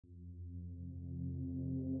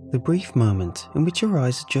The brief moment in which your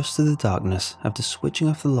eyes adjust to the darkness after switching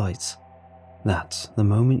off the lights, that's the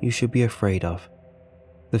moment you should be afraid of.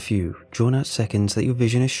 The few, drawn-out seconds that your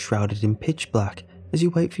vision is shrouded in pitch black as you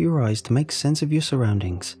wait for your eyes to make sense of your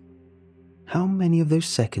surroundings. How many of those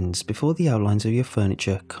seconds before the outlines of your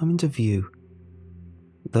furniture come into view?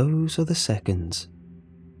 Those are the seconds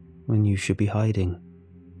when you should be hiding.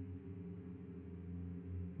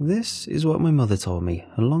 This is what my mother told me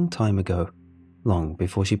a long time ago, long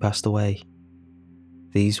before she passed away.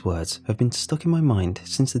 These words have been stuck in my mind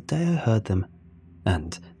since the day I heard them,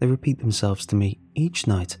 and they repeat themselves to me each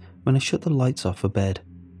night when I shut the lights off for bed.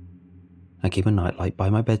 I keep a nightlight by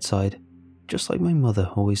my bedside, just like my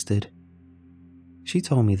mother always did. She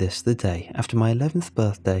told me this the day after my 11th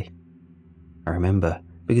birthday. I remember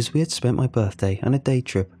because we had spent my birthday on a day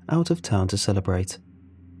trip out of town to celebrate.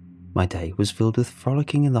 My day was filled with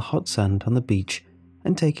frolicking in the hot sand on the beach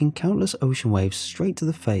and taking countless ocean waves straight to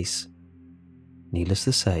the face. Needless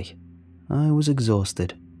to say, I was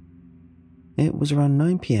exhausted. It was around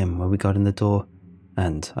 9 PM when we got in the door,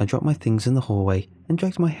 and I dropped my things in the hallway and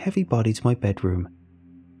dragged my heavy body to my bedroom.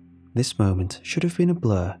 This moment should have been a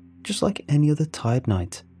blur, just like any other tired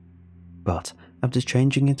night. But after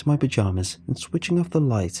changing into my pajamas and switching off the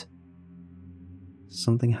light,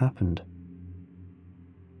 something happened.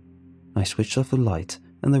 I switched off the light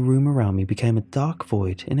and the room around me became a dark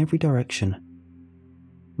void in every direction.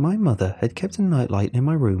 My mother had kept a nightlight in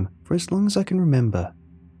my room for as long as I can remember,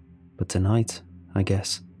 but tonight, I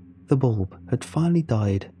guess, the bulb had finally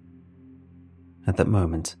died. At that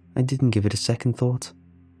moment, I didn't give it a second thought.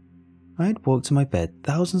 I had walked to my bed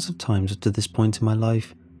thousands of times up to this point in my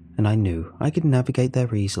life, and I knew I could navigate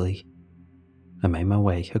there easily. I made my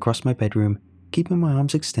way across my bedroom, keeping my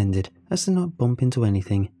arms extended as to not bump into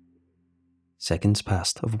anything. Seconds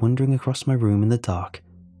passed of wandering across my room in the dark,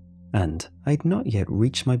 and I had not yet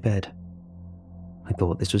reached my bed. I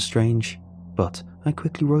thought this was strange, but I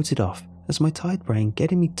quickly wrote it off as my tired brain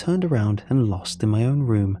getting me turned around and lost in my own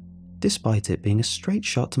room, despite it being a straight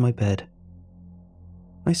shot to my bed.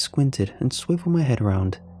 I squinted and swiveled my head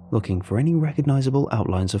around, looking for any recognizable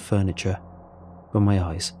outlines of furniture, but my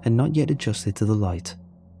eyes had not yet adjusted to the light.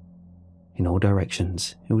 In all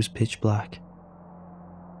directions, it was pitch black.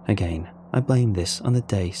 Again, I blamed this on the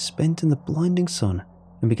day spent in the blinding sun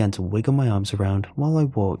and began to wiggle my arms around while I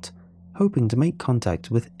walked, hoping to make contact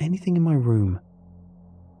with anything in my room.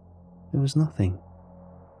 There was nothing.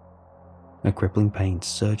 A crippling pain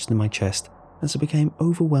surged in my chest as I became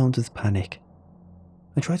overwhelmed with panic.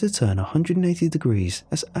 I tried to turn 180 degrees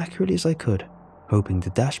as accurately as I could, hoping to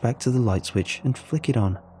dash back to the light switch and flick it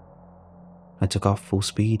on. I took off full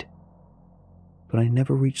speed, but I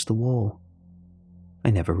never reached the wall. I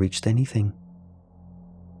never reached anything.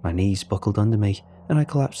 My knees buckled under me and I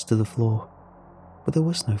collapsed to the floor, but there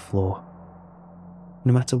was no floor.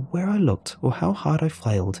 No matter where I looked or how hard I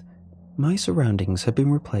flailed, my surroundings had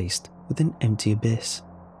been replaced with an empty abyss.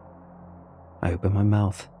 I opened my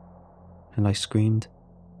mouth and I screamed.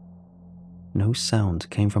 No sound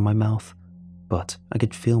came from my mouth, but I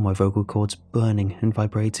could feel my vocal cords burning and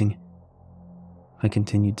vibrating. I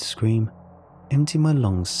continued to scream, emptying my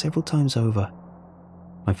lungs several times over.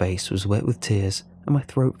 My face was wet with tears and my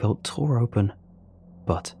throat felt tore open,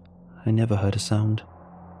 but I never heard a sound.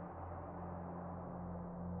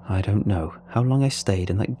 I don't know how long I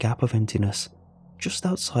stayed in that gap of emptiness, just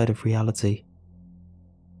outside of reality.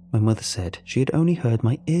 My mother said she had only heard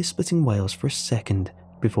my ear-splitting wails for a second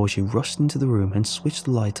before she rushed into the room and switched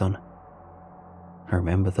the light on. I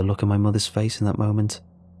remember the look on my mother's face in that moment.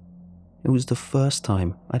 It was the first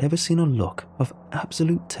time I'd ever seen a look of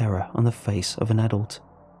absolute terror on the face of an adult.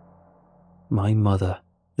 My mother,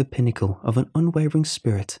 the pinnacle of an unwavering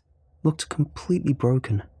spirit, looked completely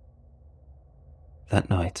broken. That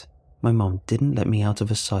night, my mom didn't let me out of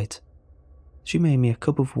her sight. She made me a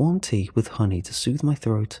cup of warm tea with honey to soothe my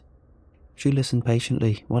throat. She listened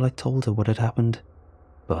patiently while I told her what had happened,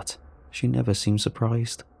 but she never seemed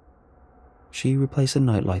surprised. She replaced a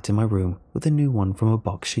nightlight in my room with a new one from a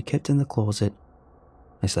box she kept in the closet.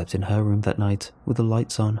 I slept in her room that night with the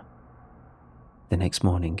lights on. The next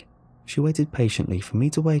morning, she waited patiently for me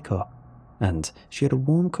to wake up, and she had a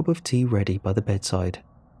warm cup of tea ready by the bedside.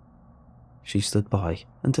 She stood by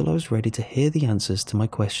until I was ready to hear the answers to my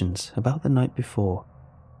questions about the night before.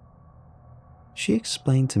 She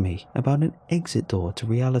explained to me about an exit door to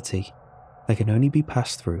reality that can only be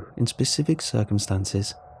passed through in specific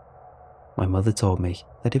circumstances. My mother told me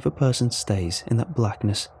that if a person stays in that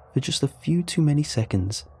blackness for just a few too many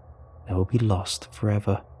seconds, they will be lost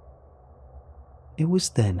forever. It was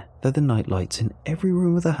then that the nightlights in every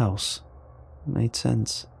room of the house made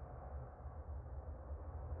sense.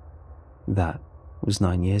 That was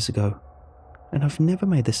 9 years ago, and I've never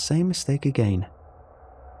made the same mistake again.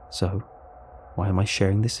 So, why am I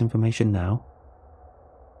sharing this information now?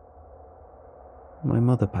 My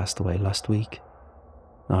mother passed away last week.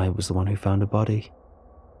 I was the one who found her body.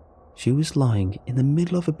 She was lying in the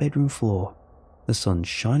middle of a bedroom floor, the sun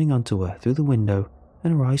shining onto her through the window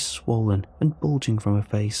and her eyes swollen and bulging from her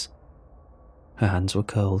face. Her hands were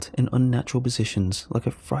curled in unnatural positions like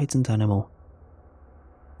a frightened animal.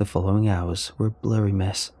 The following hours were a blurry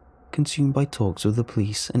mess, consumed by talks with the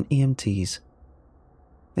police and EMTs.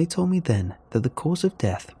 They told me then that the cause of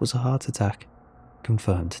death was a heart attack,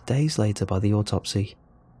 confirmed days later by the autopsy.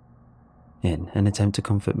 In an attempt to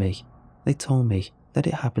comfort me, they told me that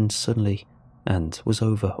it happened suddenly and was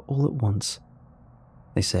over all at once.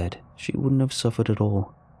 They said she wouldn't have suffered at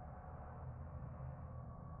all.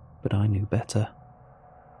 But I knew better.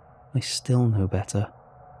 I still know better.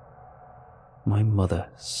 My mother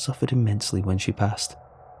suffered immensely when she passed,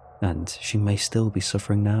 and she may still be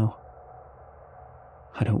suffering now.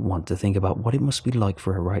 I don't want to think about what it must be like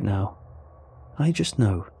for her right now. I just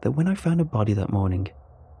know that when I found her body that morning,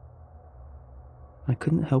 I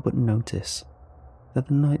couldn't help but notice that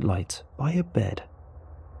the nightlight by her bed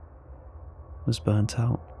was burnt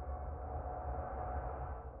out.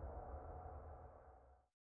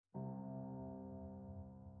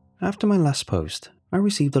 After my last post, I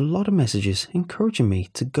received a lot of messages encouraging me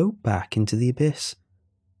to go back into the abyss.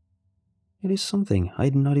 It is something I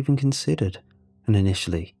had not even considered, and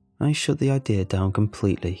initially I shut the idea down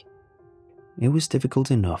completely. It was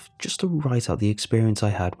difficult enough just to write out the experience I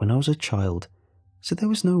had when I was a child, so there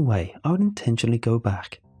was no way I would intentionally go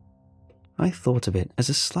back. I thought of it as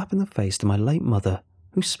a slap in the face to my late mother,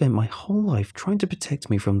 who spent my whole life trying to protect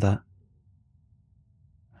me from that.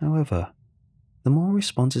 However, the more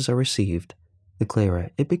responses I received, the clearer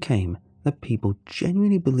it became that people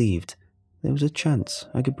genuinely believed there was a chance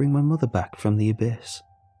I could bring my mother back from the abyss.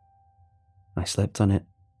 I slept on it.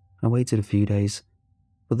 I waited a few days,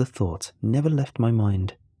 but the thought never left my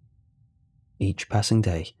mind. Each passing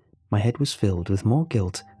day, my head was filled with more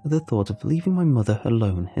guilt at the thought of leaving my mother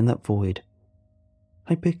alone in that void.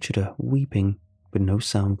 I pictured her weeping, but no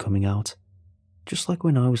sound coming out, just like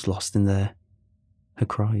when I was lost in there. Her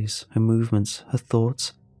cries, her movements, her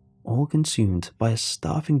thoughts, all consumed by a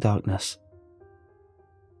starving darkness.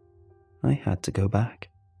 I had to go back.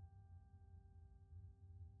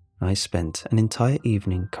 I spent an entire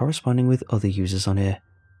evening corresponding with other users on here,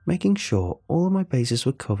 making sure all of my bases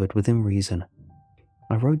were covered within reason.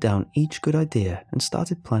 I wrote down each good idea and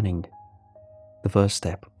started planning. The first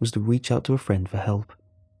step was to reach out to a friend for help.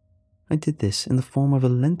 I did this in the form of a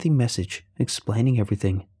lengthy message explaining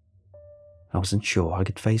everything. I wasn't sure I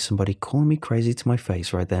could face somebody calling me crazy to my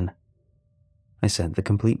face right then. I sent the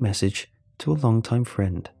complete message to a longtime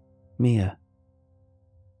friend, Mia.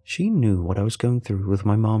 She knew what I was going through with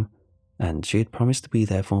my mom, and she had promised to be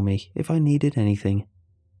there for me if I needed anything.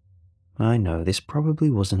 I know this probably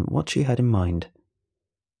wasn't what she had in mind.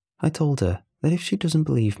 I told her that if she doesn't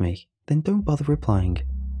believe me, then don't bother replying,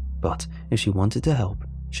 but if she wanted to help,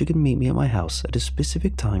 she could meet me at my house at a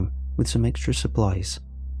specific time with some extra supplies.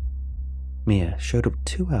 Mia showed up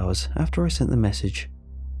 2 hours after I sent the message.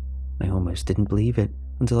 I almost didn't believe it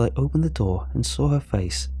until I opened the door and saw her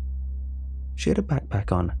face. She had a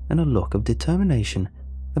backpack on and a look of determination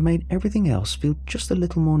that made everything else feel just a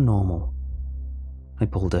little more normal. I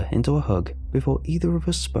pulled her into a hug before either of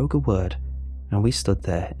us spoke a word, and we stood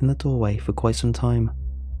there in the doorway for quite some time.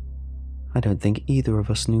 I don't think either of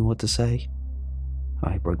us knew what to say.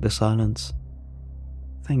 I broke the silence.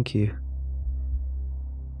 "Thank you."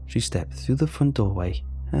 She stepped through the front doorway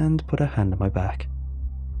and put her hand on my back.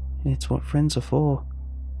 "It's what friends are for."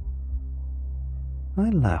 I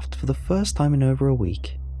laughed for the first time in over a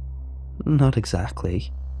week. Not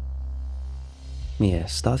exactly. Mia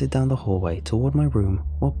started down the hallway toward my room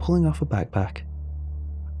while pulling off a backpack.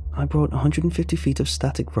 I brought 150 feet of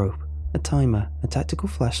static rope, a timer, a tactical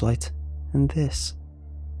flashlight, and this.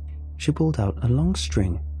 She pulled out a long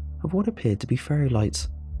string of what appeared to be fairy lights.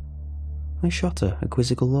 I shot her a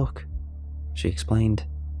quizzical look. She explained,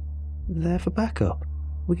 "They're for backup.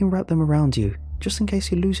 We can wrap them around you, just in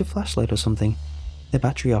case you lose your flashlight or something. They're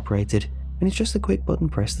battery operated, and it's just a quick button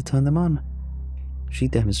press to turn them on." She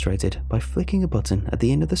demonstrated by flicking a button at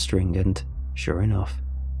the end of the string and, sure enough,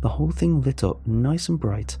 the whole thing lit up nice and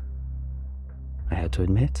bright. I had to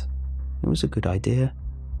admit, it was a good idea.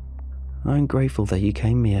 "I'm grateful that you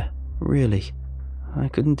came, Mia. Really. I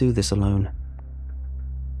couldn't do this alone."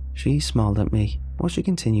 She smiled at me while she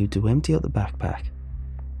continued to empty out the backpack.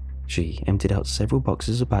 She emptied out several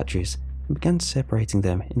boxes of batteries and began separating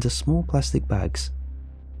them into small plastic bags.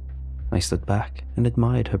 I stood back and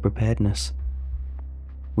admired her preparedness.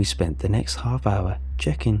 We spent the next half hour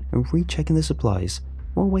checking and rechecking the supplies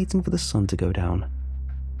while waiting for the sun to go down.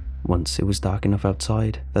 Once it was dark enough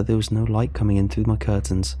outside that there was no light coming in through my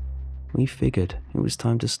curtains, we figured it was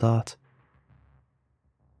time to start.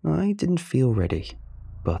 I didn't feel ready,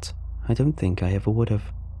 but I don't think I ever would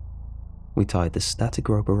have. We tied the static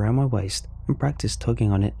rope around my waist and practiced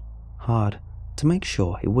tugging on it hard to make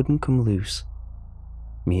sure it wouldn't come loose.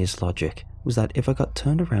 Mia's logic was that if I got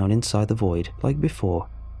turned around inside the void like before,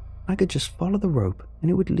 I could just follow the rope and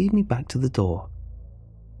it would lead me back to the door.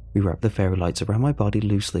 We wrapped the fairy lights around my body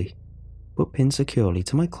loosely, but pinned securely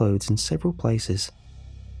to my clothes in several places.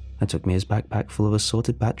 I took Mia's backpack full of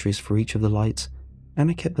assorted batteries for each of the lights, and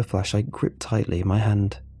I kept the flashlight gripped tightly in my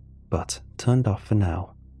hand, but turned off for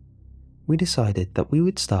now. We decided that we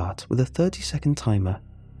would start with a 30-second timer,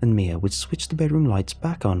 and Mia would switch the bedroom lights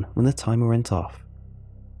back on when the timer went off.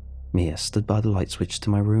 Mia stood by the light switch to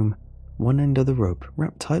my room, one end of the rope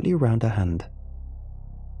wrapped tightly around her hand.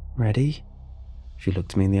 "Ready?" She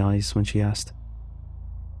looked me in the eyes when she asked.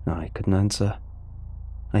 I couldn't answer.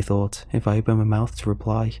 I thought if I opened my mouth to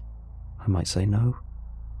reply, I might say no.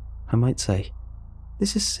 I might say,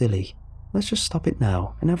 "This is silly, let's just stop it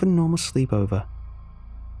now and have a normal sleepover."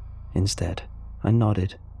 Instead, I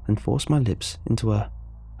nodded and forced my lips into a,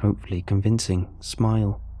 hopefully convincing,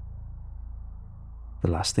 smile. The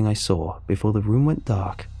last thing I saw before the room went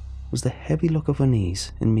dark was the heavy look of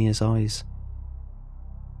unease in Mia's eyes.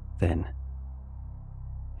 Then,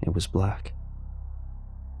 it was black.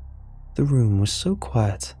 The room was so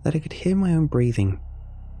quiet that I could hear my own breathing.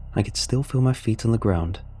 I could still feel my feet on the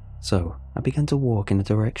ground, so I began to walk in a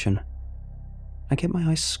direction. I kept my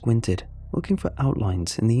eyes squinted, looking for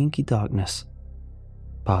outlines in the inky darkness.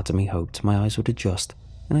 Part of me hoped my eyes would adjust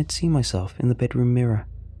and I'd see myself in the bedroom mirror,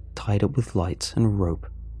 tied up with lights and rope,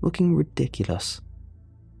 looking ridiculous.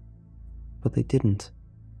 But they didn't.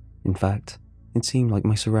 In fact, it seemed like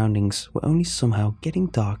my surroundings were only somehow getting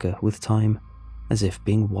darker with time, as if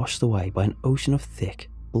being washed away by an ocean of thick,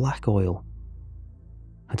 black oil.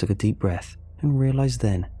 I took a deep breath and realized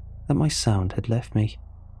then that my sound had left me.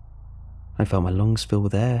 I felt my lungs fill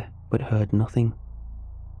with air, but heard nothing.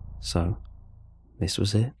 So, this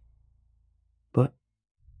was it. But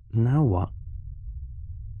now what?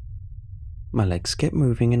 My legs kept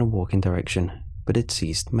moving in a walking direction, but had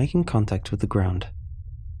ceased making contact with the ground.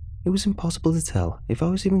 It was impossible to tell if I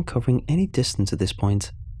was even covering any distance at this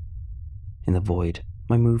point. In the void,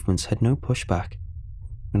 my movements had no pushback.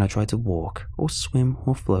 When I tried to walk, or swim,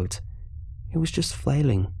 or float, it was just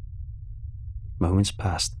flailing. Moments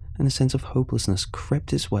passed, and a sense of hopelessness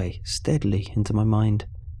crept its way steadily into my mind.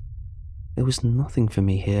 There was nothing for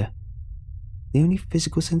me here. The only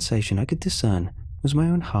physical sensation I could discern was my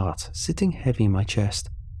own heart sitting heavy in my chest.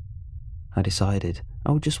 I decided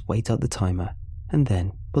I would just wait out the timer and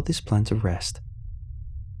then put this plan to rest.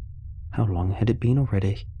 How long had it been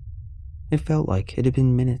already? It felt like it had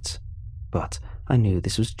been minutes, but I knew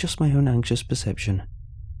this was just my own anxious perception.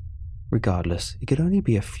 Regardless, it could only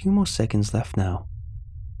be a few more seconds left now.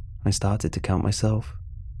 I started to count myself.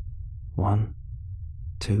 1,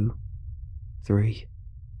 2, 3.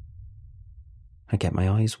 I kept my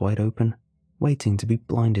eyes wide open, waiting to be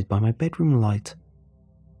blinded by my bedroom light.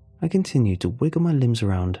 I continued to wiggle my limbs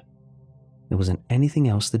around. There wasn't anything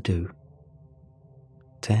else to do.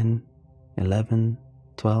 10, 11,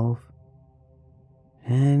 12.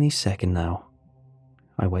 Any second now.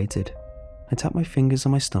 I waited. I tapped my fingers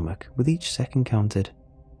on my stomach with each second counted.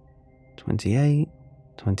 28,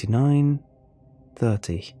 29,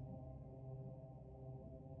 30.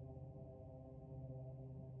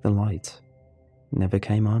 The light never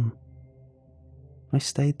came on. I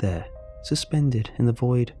stayed there, suspended in the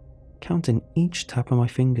void, counting each tap of my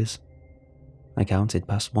fingers. I counted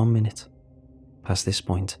past 1 minute. Past this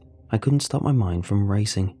point, I couldn't stop my mind from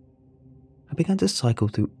racing. I began to cycle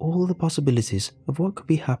through all the possibilities of what could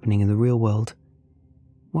be happening in the real world.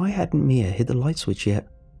 Why hadn't Mia hit the light switch yet?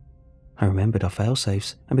 I remembered our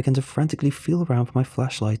failsafes and began to frantically feel around for my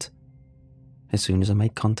flashlight. As soon as I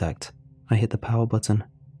made contact, I hit the power button.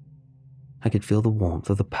 I could feel the warmth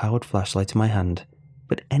of the powered flashlight in my hand,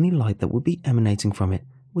 but any light that would be emanating from it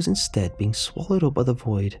was instead being swallowed up by the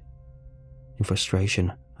void. In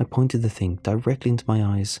frustration, I pointed the thing directly into my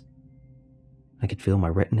eyes. I could feel my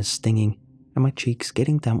retinas stinging and my cheeks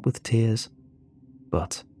getting damp with tears,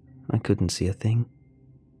 but I couldn't see a thing.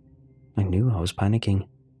 I knew I was panicking.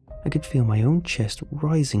 I could feel my own chest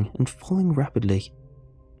rising and falling rapidly.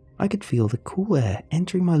 I could feel the cool air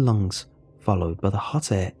entering my lungs, followed by the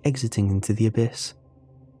hot air exiting into the abyss.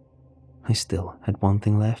 I still had one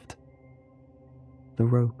thing left. The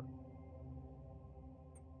rope.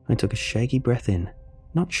 I took a shaky breath in,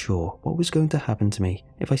 not sure what was going to happen to me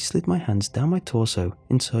if I slid my hands down my torso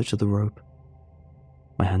in search of the rope.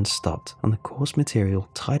 My hands stopped on the coarse material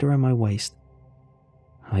tied around my waist.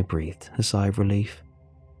 I breathed a sigh of relief.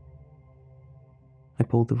 I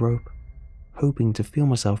pulled the rope, hoping to feel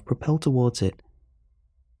myself propelled towards it,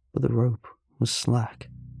 but the rope was slack.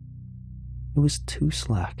 It was too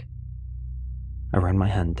slack. I ran my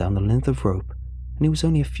hand down the length of rope, and it was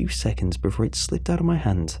only a few seconds before it slipped out of my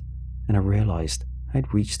hand, and I realized I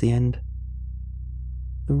had reached the end.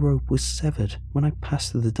 The rope was severed when I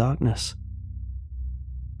passed through the darkness.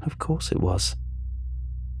 Of course it was.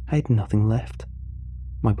 I had nothing left.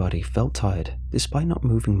 My body felt tired despite not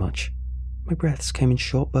moving much. My breaths came in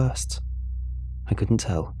short bursts. I couldn't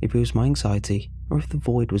tell if it was my anxiety or if the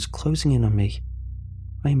void was closing in on me.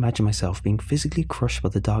 I imagined myself being physically crushed by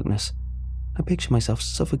the darkness. I pictured myself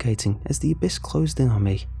suffocating as the abyss closed in on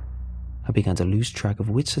me. I began to lose track of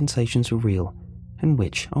which sensations were real and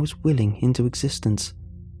which I was willing into existence.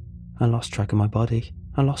 I lost track of my body.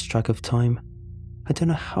 I lost track of time. I don't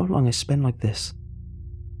know how long I spent like this.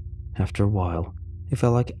 After a while, it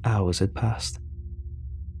felt like hours had passed.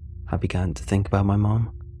 I began to think about my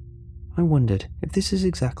mom. I wondered if this is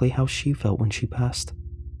exactly how she felt when she passed.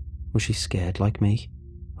 Was she scared like me,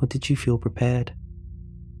 or did she feel prepared?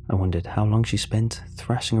 I wondered how long she spent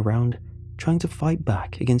thrashing around, trying to fight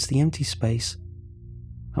back against the empty space.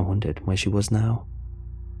 I wondered where she was now.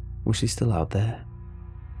 Was she still out there?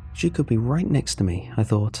 She could be right next to me, I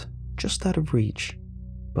thought, just out of reach,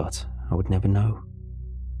 but I would never know.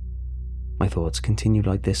 My thoughts continued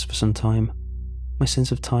like this for some time. My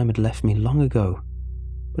sense of time had left me long ago,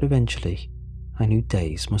 but eventually I knew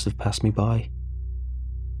days must have passed me by.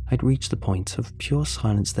 I'd reached the point of pure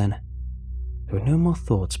silence then. There were no more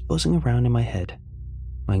thoughts buzzing around in my head.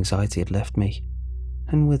 My anxiety had left me,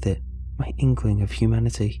 and with it, my inkling of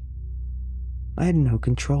humanity. I had no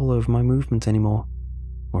control over my movement anymore,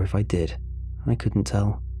 or if I did, I couldn't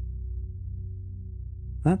tell.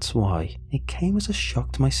 That's why it came as a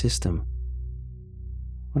shock to my system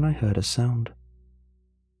when I heard a sound.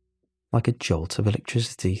 Like a jolt of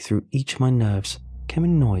electricity through each of my nerves came a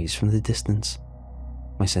noise from the distance.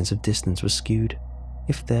 My sense of distance was skewed,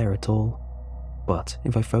 if there at all, but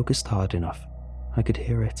if I focused hard enough, I could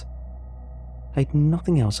hear it. I had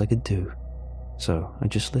nothing else I could do, so I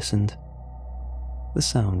just listened. The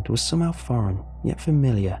sound was somehow foreign, yet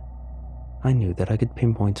familiar. I knew that I could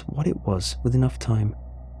pinpoint what it was with enough time,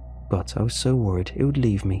 but I was so worried it would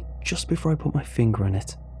leave me just before I put my finger on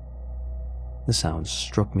it. The sound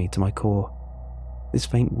struck me to my core. This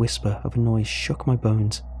faint whisper of a noise shook my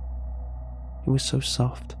bones. It was so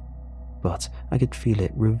soft, but I could feel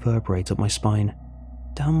it reverberate up my spine,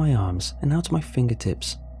 down my arms and out to my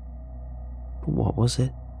fingertips. But what was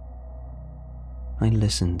it? I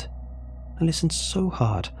listened. I listened so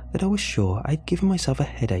hard that I was sure I'd given myself a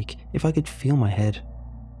headache if I could feel my head.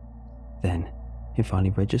 Then it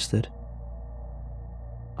finally registered.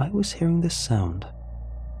 I was hearing the sound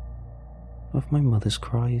of my mother's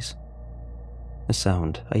cries, a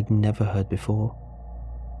sound I'd never heard before.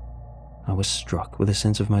 I was struck with a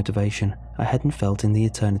sense of motivation I hadn't felt in the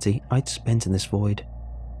eternity I'd spent in this void.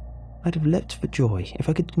 I'd have leapt for joy if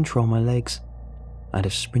I could control my legs. I'd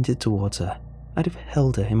have sprinted towards her. I'd have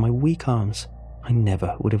held her in my weak arms. I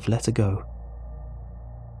never would have let her go.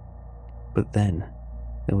 But then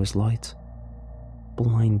there was light.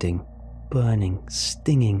 Blinding, burning,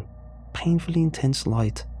 stinging, painfully intense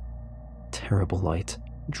light. Terrible light,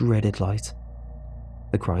 dreaded light.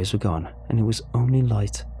 The cries were gone, and it was only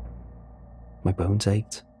light. My bones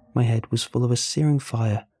ached, my head was full of a searing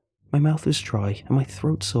fire, my mouth was dry, and my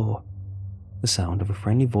throat sore. The sound of a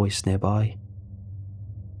friendly voice nearby.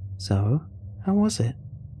 "So, how was it?"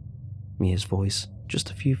 Mia's voice,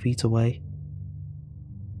 just a few feet away.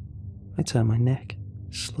 I turned my neck,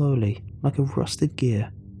 slowly, like a rusted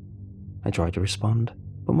gear. I tried to respond,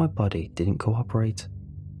 but my body didn't cooperate.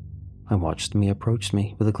 I watched Mia approach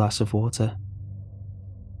me with a glass of water.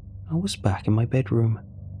 I was back in my bedroom.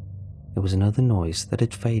 There was another noise that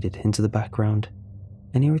had faded into the background,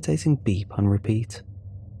 an irritating beep on repeat.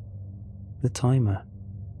 The timer.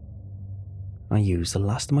 I used the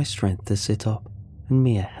last of my strength to sit up, and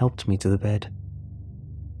Mia helped me to the bed.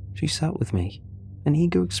 She sat with me, an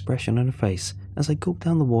eager expression on her face as I gulped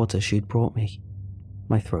down the water she had brought me.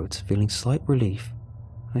 My throat feeling slight relief,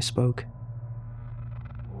 I spoke.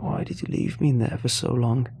 "Why did you leave me in there for so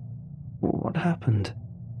long? What happened?"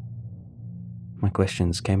 My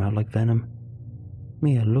questions came out like venom.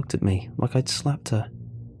 Mia looked at me like I'd slapped her.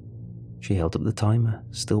 She held up the timer,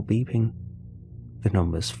 still beeping. The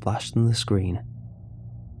numbers flashed on the screen.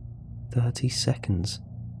 30 seconds.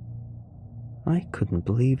 I couldn't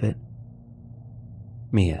believe it.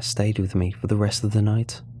 Mia stayed with me for the rest of the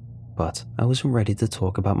night, but I wasn't ready to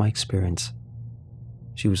talk about my experience.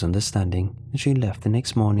 She was understanding and she left the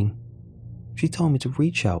next morning. She told me to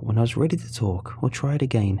reach out when I was ready to talk or try it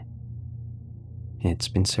again. It's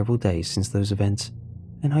been several days since those events,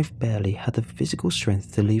 and I've barely had the physical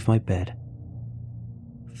strength to leave my bed.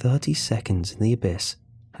 30 seconds in the abyss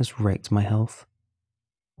has wrecked my health.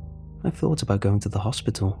 I've thought about going to the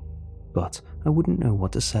hospital, but I wouldn't know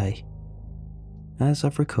what to say. As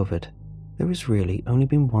I've recovered, there has really only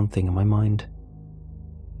been one thing on my mind.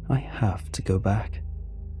 I have to go back.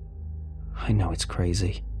 I know it's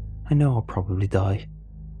crazy. I know I'll probably die,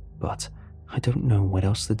 but I don't know what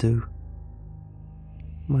else to do.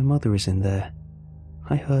 My mother is in there.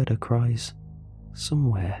 I heard her cries,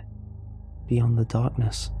 somewhere beyond the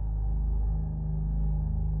darkness.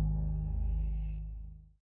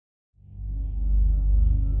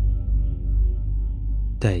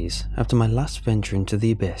 Days after my last venture into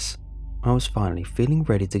the abyss, I was finally feeling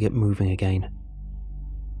ready to get moving again.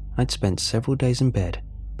 I'd spent several days in bed,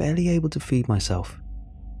 barely able to feed myself.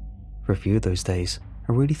 For a few of those days,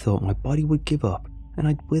 I really thought my body would give up and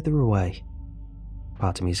I'd wither away.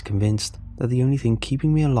 Part of me is convinced that the only thing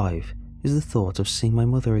keeping me alive is the thought of seeing my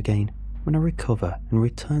mother again when I recover and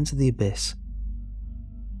return to the abyss.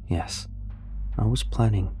 Yes, I was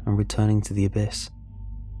planning on returning to the abyss.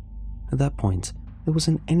 At that point, there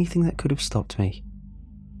wasn't anything that could have stopped me.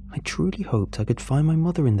 I truly hoped I could find my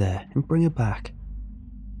mother in there and bring her back.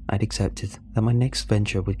 I'd accepted that my next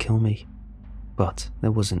venture would kill me, but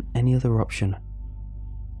there wasn't any other option.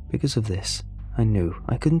 Because of this, I knew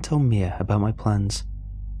I couldn't tell Mia about my plans.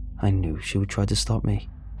 I knew she would try to stop me.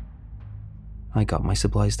 I got my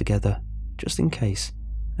supplies together, just in case,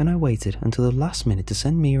 and I waited until the last minute to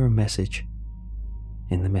send Mia a message.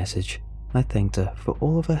 In the message, I thanked her for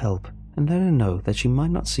all of her help and let her know that she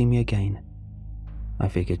might not see me again. I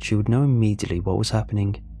figured she would know immediately what was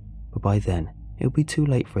happening, but by then it would be too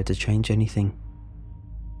late for her to change anything.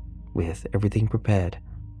 With everything prepared,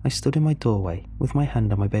 I stood in my doorway with my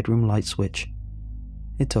hand on my bedroom light switch.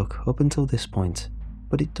 It took up until this point,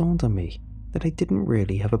 but it dawned on me that I didn't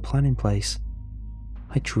really have a plan in place.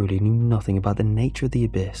 I truly knew nothing about the nature of the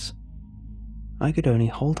abyss. I could only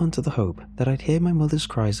hold on to the hope that I'd hear my mother's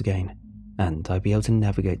cries again, and I'd be able to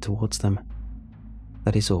navigate towards them.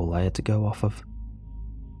 That is all I had to go off of.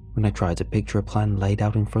 When I tried to picture a plan laid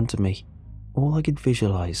out in front of me, all I could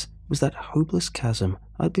visualize was that hopeless chasm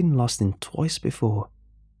I'd been lost in twice before.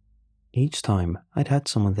 Each time I'd had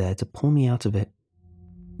someone there to pull me out of it.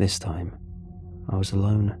 This time, I was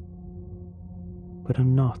alone. But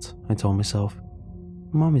I'm not, I told myself.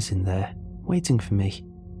 Mom is in there, waiting for me.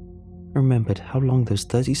 I remembered how long those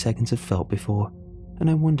 30 seconds had felt before, and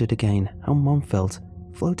I wondered again how Mom felt,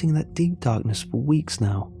 floating in that deep darkness for weeks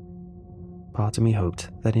now. Part of me hoped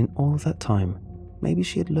that in all of that time, maybe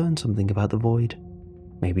she had learned something about the void.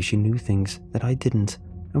 Maybe she knew things that I didn't,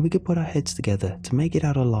 and we could put our heads together to make it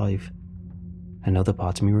out alive. Another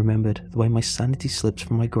part of me remembered the way my sanity slipped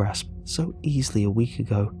from my grasp so easily a week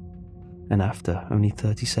ago, and after only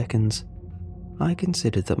 30 seconds, I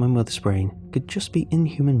considered that my mother's brain could just be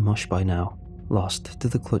inhuman mush by now, lost to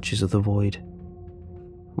the clutches of the void.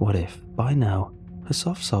 What if, by now, her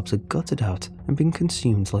soft sobs had gutted out and been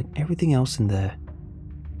consumed like everything else in there?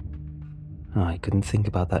 I couldn't think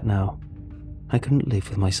about that now. I couldn't live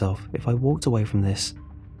with myself if I walked away from this.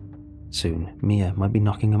 Soon, Mia might be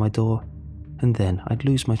knocking on my door, and then I'd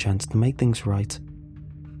lose my chance to make things right.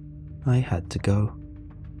 I had to go.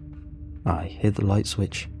 I hit the light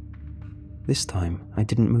switch. This time, I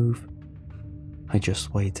didn't move. I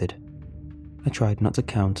just waited. I tried not to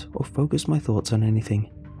count or focus my thoughts on anything.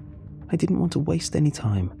 I didn't want to waste any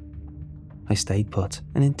time. I stayed put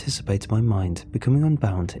and anticipated my mind becoming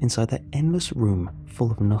unbound inside that endless room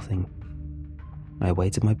full of nothing. I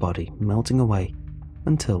waited my body melting away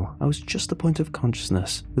until I was just a point of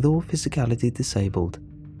consciousness with all physicality disabled,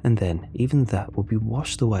 and then even that would be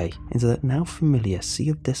washed away into that now familiar sea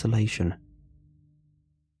of desolation.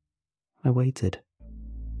 I waited.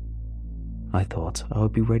 I thought I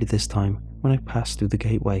would be ready this time when I passed through the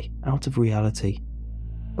gateway out of reality,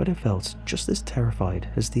 but I felt just as terrified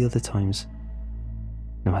as the other times.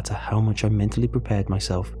 No matter how much I mentally prepared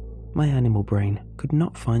myself, my animal brain could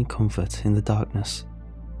not find comfort in the darkness.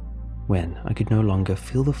 When I could no longer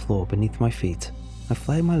feel the floor beneath my feet, I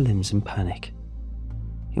flared my limbs in panic.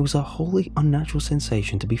 It was a wholly unnatural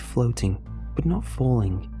sensation to be floating, but not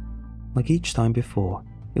falling. Like each time before,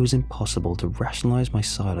 it was impossible to rationalize my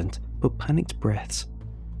silent but panicked breaths.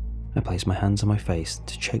 I placed my hands on my face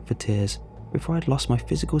to check for tears before I'd lost my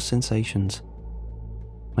physical sensations.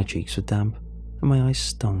 My cheeks were damp, and my eyes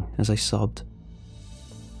stung as I sobbed.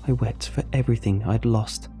 I wept for everything I'd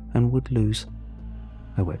lost and would lose.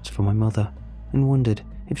 I wept for my mother and wondered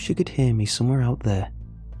if she could hear me somewhere out there,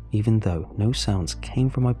 even though no sounds came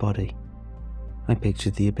from my body. I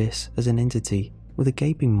pictured the abyss as an entity with a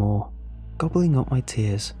gaping maw, gobbling up my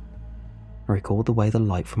tears. I recalled the way the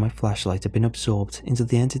light from my flashlight had been absorbed into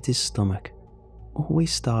the entity's stomach,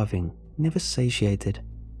 always starving, never satiated.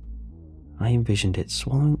 I envisioned it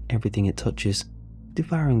swallowing everything it touches,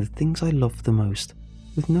 devouring the things I loved the most,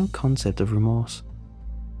 with no concept of remorse.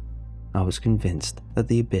 I was convinced that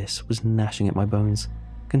the abyss was gnashing at my bones,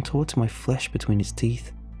 contorting my flesh between its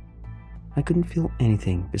teeth. I couldn't feel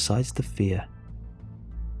anything besides the fear.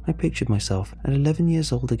 I pictured myself at 11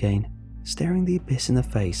 years old again, staring the abyss in the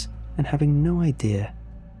face and having no idea.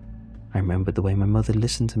 I remembered the way my mother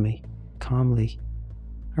listened to me, calmly.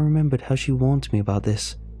 I remembered how she warned me about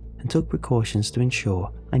this and took precautions to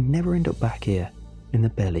ensure I never end up back here, in the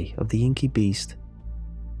belly of the inky beast.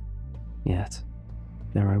 Yet,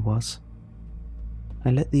 there I was.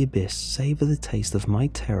 I let the abyss savor the taste of my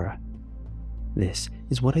terror. This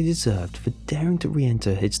is what I deserved for daring to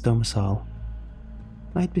re-enter its domicile.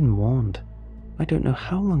 I had been warned. I don't know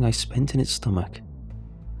how long I spent in its stomach.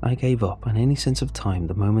 I gave up on any sense of time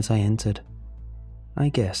the moment I entered. I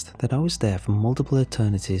guessed that I was there for multiple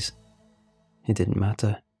eternities. It didn't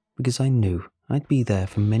matter, because I knew I'd be there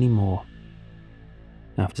for many more.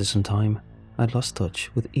 After some time, I'd lost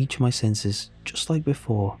touch with each of my senses, just like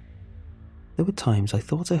before. There were times I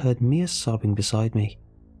thought I heard Mia sobbing beside me,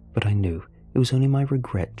 but I knew it was only my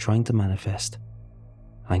regret trying to manifest.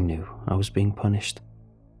 I knew I was being punished.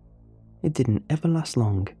 It didn't ever last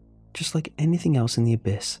long, just like anything else in the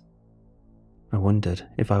abyss. I wondered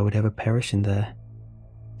if I would ever perish in there.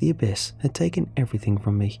 The abyss had taken everything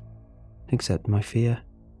from me, except my fear.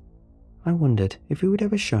 I wondered if it would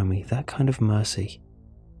ever show me that kind of mercy.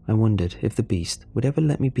 I wondered if the beast would ever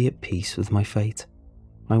let me be at peace with my fate.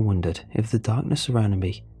 I wondered if the darkness surrounding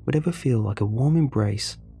me would ever feel like a warm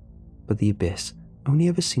embrace, but the abyss only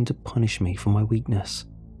ever seemed to punish me for my weakness.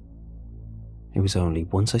 It was only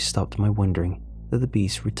once I stopped my wondering that the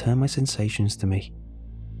beast returned my sensations to me.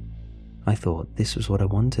 I thought this was what I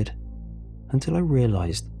wanted, until I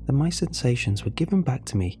realized that my sensations were given back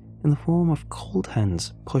to me in the form of cold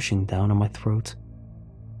hands pushing down on my throat.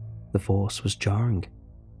 The force was jarring.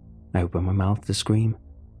 I opened my mouth to scream,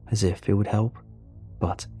 as if it would help,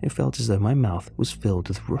 but it felt as though my mouth was filled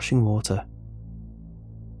with rushing water.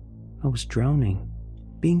 I was drowning,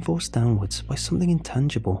 being forced downwards by something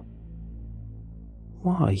intangible.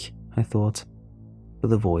 Why? I thought, but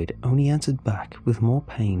the void only answered back with more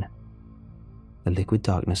pain. The liquid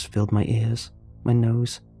darkness filled my ears, my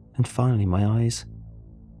nose, and finally my eyes.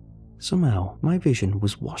 Somehow, my vision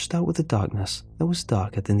was washed out with a darkness that was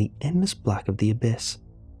darker than the endless black of the abyss.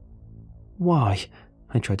 Why?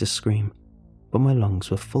 I tried to scream, but my lungs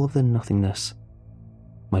were full of the nothingness.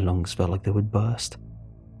 My lungs felt like they would burst.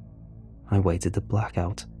 I waited to black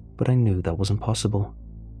out, but I knew that wasn't possible.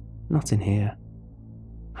 Not in here.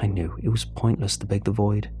 I knew it was pointless to beg the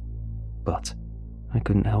void, but I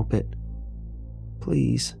couldn't help it.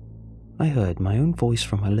 Please. I heard my own voice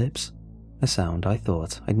from my lips, a sound I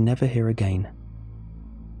thought I'd never hear again.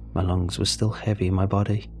 My lungs were still heavy in my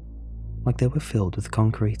body, like they were filled with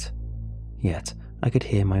concrete, yet I could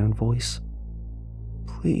hear my own voice.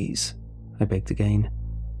 Please, I begged again.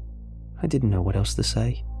 I didn't know what else to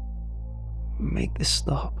say. Make this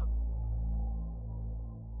stop.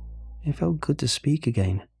 It felt good to speak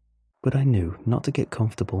again, but I knew not to get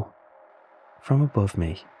comfortable. From above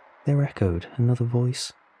me, there echoed another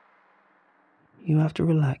voice. You have to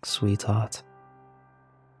relax, sweetheart.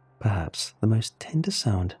 Perhaps the most tender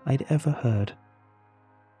sound I'd ever heard.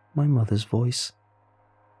 My mother's voice.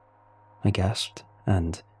 I gasped,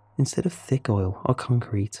 and instead of thick oil or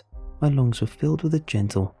concrete, my lungs were filled with a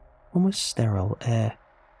gentle, almost sterile air.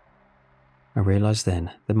 I realized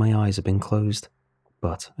then that my eyes had been closed,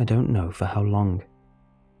 but I don't know for how long.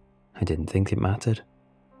 I didn't think it mattered.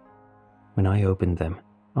 When I opened them,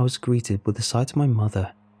 I was greeted with the sight of my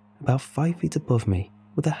mother, about 5 feet above me,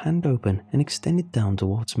 with her hand open and extended down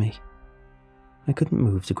towards me. I couldn't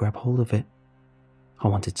move to grab hold of it. I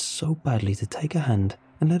wanted so badly to take her hand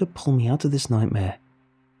and let her pull me out of this nightmare.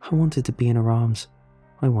 I wanted to be in her arms.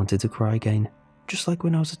 I wanted to cry again, just like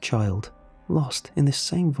when I was a child, lost in this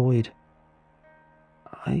same void.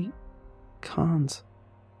 I can't,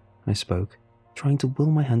 I spoke, trying to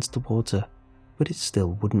will my hands towards her, but it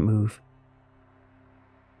still wouldn't move.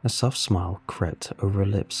 A soft smile crept over her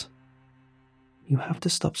lips. You have to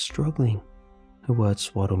stop struggling. Her words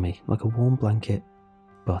swaddled me like a warm blanket,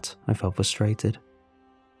 but I felt frustrated.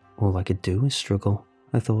 All I could do is struggle,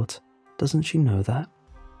 I thought. Doesn't she know that?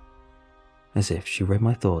 As if she read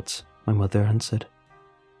my thoughts, my mother answered,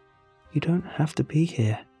 "You don't have to be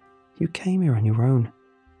here. You came here on your own.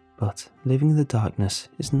 But living in the darkness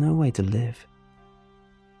is no way to live."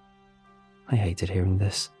 I hated hearing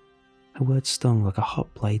this. Her words stung like a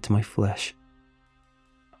hot blade to my flesh.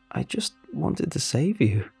 "I just wanted to save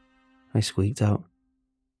you," I squeaked out.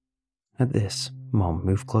 At this, Mom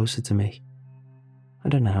moved closer to me. I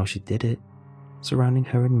don't know how she did it. Surrounding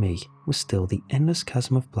her and me was still the endless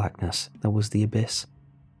chasm of blackness that was the abyss.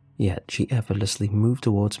 Yet she effortlessly moved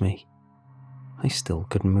towards me. I still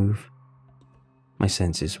couldn't move. My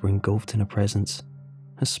senses were engulfed in her presence.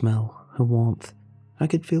 Her smell, her warmth. I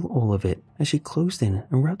could feel all of it as she closed in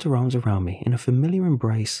and wrapped her arms around me in a familiar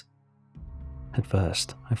embrace. At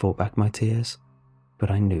first, I fought back my tears, but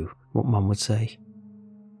I knew what Mum would say.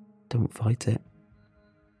 Don't fight it.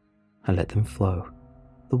 I let them flow.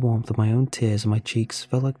 The warmth of my own tears on my cheeks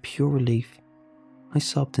felt like pure relief. I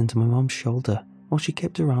sobbed into my Mum's shoulder while she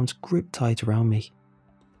kept her arms gripped tight around me.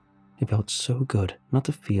 It felt so good not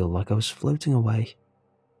to feel like I was floating away.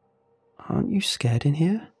 "Aren't you scared in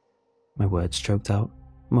here?" My words choked out,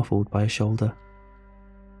 muffled by a shoulder.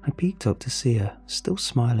 I peeked up to see her, still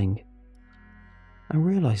smiling. I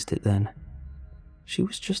realized it then. She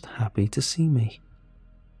was just happy to see me.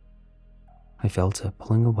 I felt her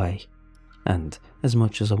pulling away, and as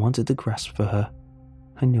much as I wanted to grasp for her,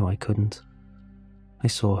 I knew I couldn't. I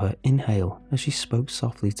saw her inhale as she spoke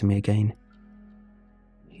softly to me again.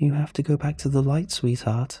 "You have to go back to the light,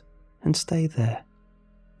 sweetheart, and stay there.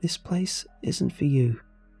 This place isn't for you.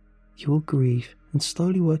 You will grieve and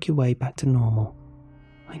slowly work your way back to normal.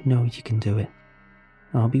 I know you can do it.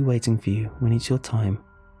 I'll be waiting for you when it's your time.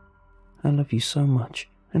 I love you so much,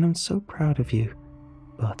 and I'm so proud of you,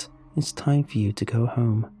 but it's time for you to go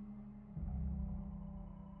home."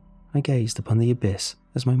 I gazed upon the abyss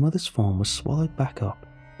as my mother's form was swallowed back up,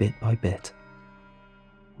 bit by bit.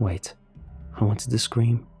 Wait, I wanted to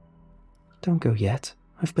scream. "Don't go yet.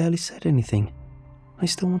 I've barely said anything. I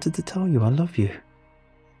still wanted to tell you I love you."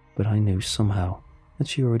 But I knew somehow that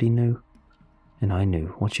she already knew, and I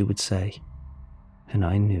knew what she would say, and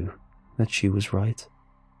I knew that she was right.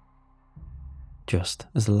 Just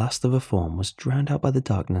as the last of her form was drowned out by the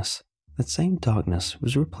darkness, that same darkness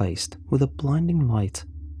was replaced with a blinding light.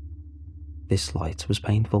 This light was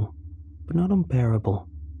painful, but not unbearable.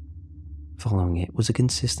 Following it was a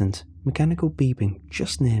consistent, mechanical beeping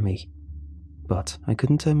just near me, but I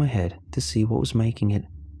couldn't turn my head to see what was making it.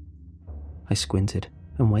 I squinted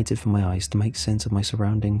and waited for my eyes to make sense of my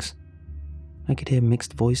surroundings. I could hear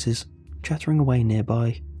mixed voices chattering away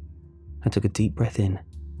nearby. I took a deep breath in,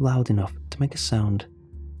 loud enough to make a sound.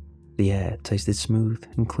 The air tasted smooth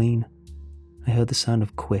and clean. I heard the sound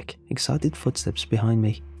of quick, excited footsteps behind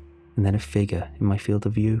me, and then a figure in my field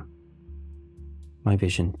of view. My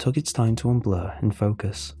vision took its time to unblur and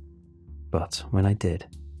focus, but when I did,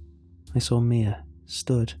 I saw Mia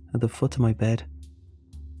stood at the foot of my bed.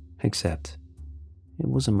 Except, it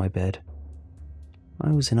wasn't my bed.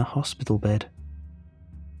 I was in a hospital bed.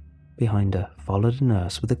 Behind her followed a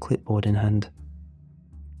nurse with a clipboard in hand.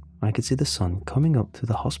 I could see the sun coming up through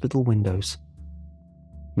the hospital windows.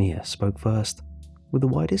 Mia spoke first, with the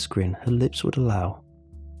widest grin her lips would allow.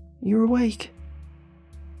 "You're awake."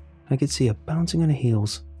 I could see her bouncing on her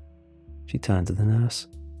heels. She turned to the nurse.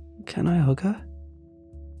 "Can I hug her?"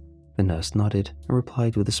 The nurse nodded and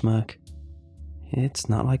replied with a smirk. "It's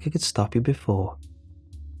not like I could stop you before."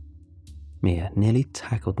 Mia nearly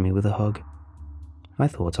tackled me with a hug. I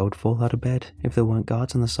thought I would fall out of bed if there weren't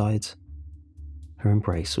guards on the sides. Her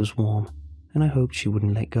embrace was warm, and I hoped she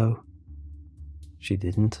wouldn't let go. She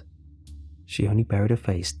didn't. She only buried her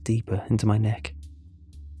face deeper into my neck.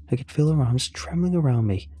 I could feel her arms trembling around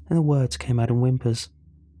me, and the words came out in whimpers.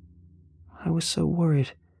 "I was so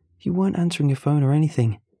worried. You weren't answering your phone or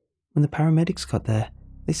anything. When the paramedics got there,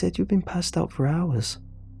 they said you'd been passed out for hours."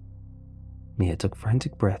 Mia took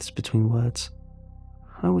frantic breaths between words.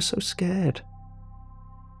 "I was so scared."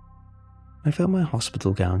 I felt my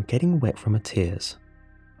hospital gown getting wet from her tears.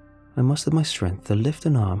 I mustered my strength to lift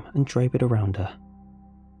an arm and drape it around her.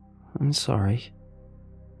 "I'm sorry."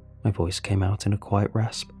 My voice came out in a quiet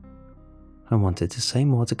rasp. I wanted to say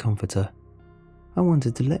more to comfort her. I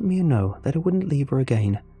wanted to let Mia know that I wouldn't leave her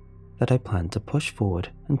again, that I planned to push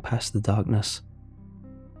forward and past the darkness.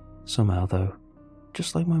 Somehow though,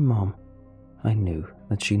 just like my mom, I knew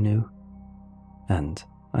that she knew. And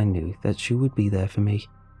I knew that she would be there for me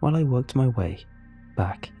while I worked my way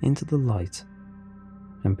back into the light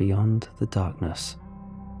and beyond the darkness.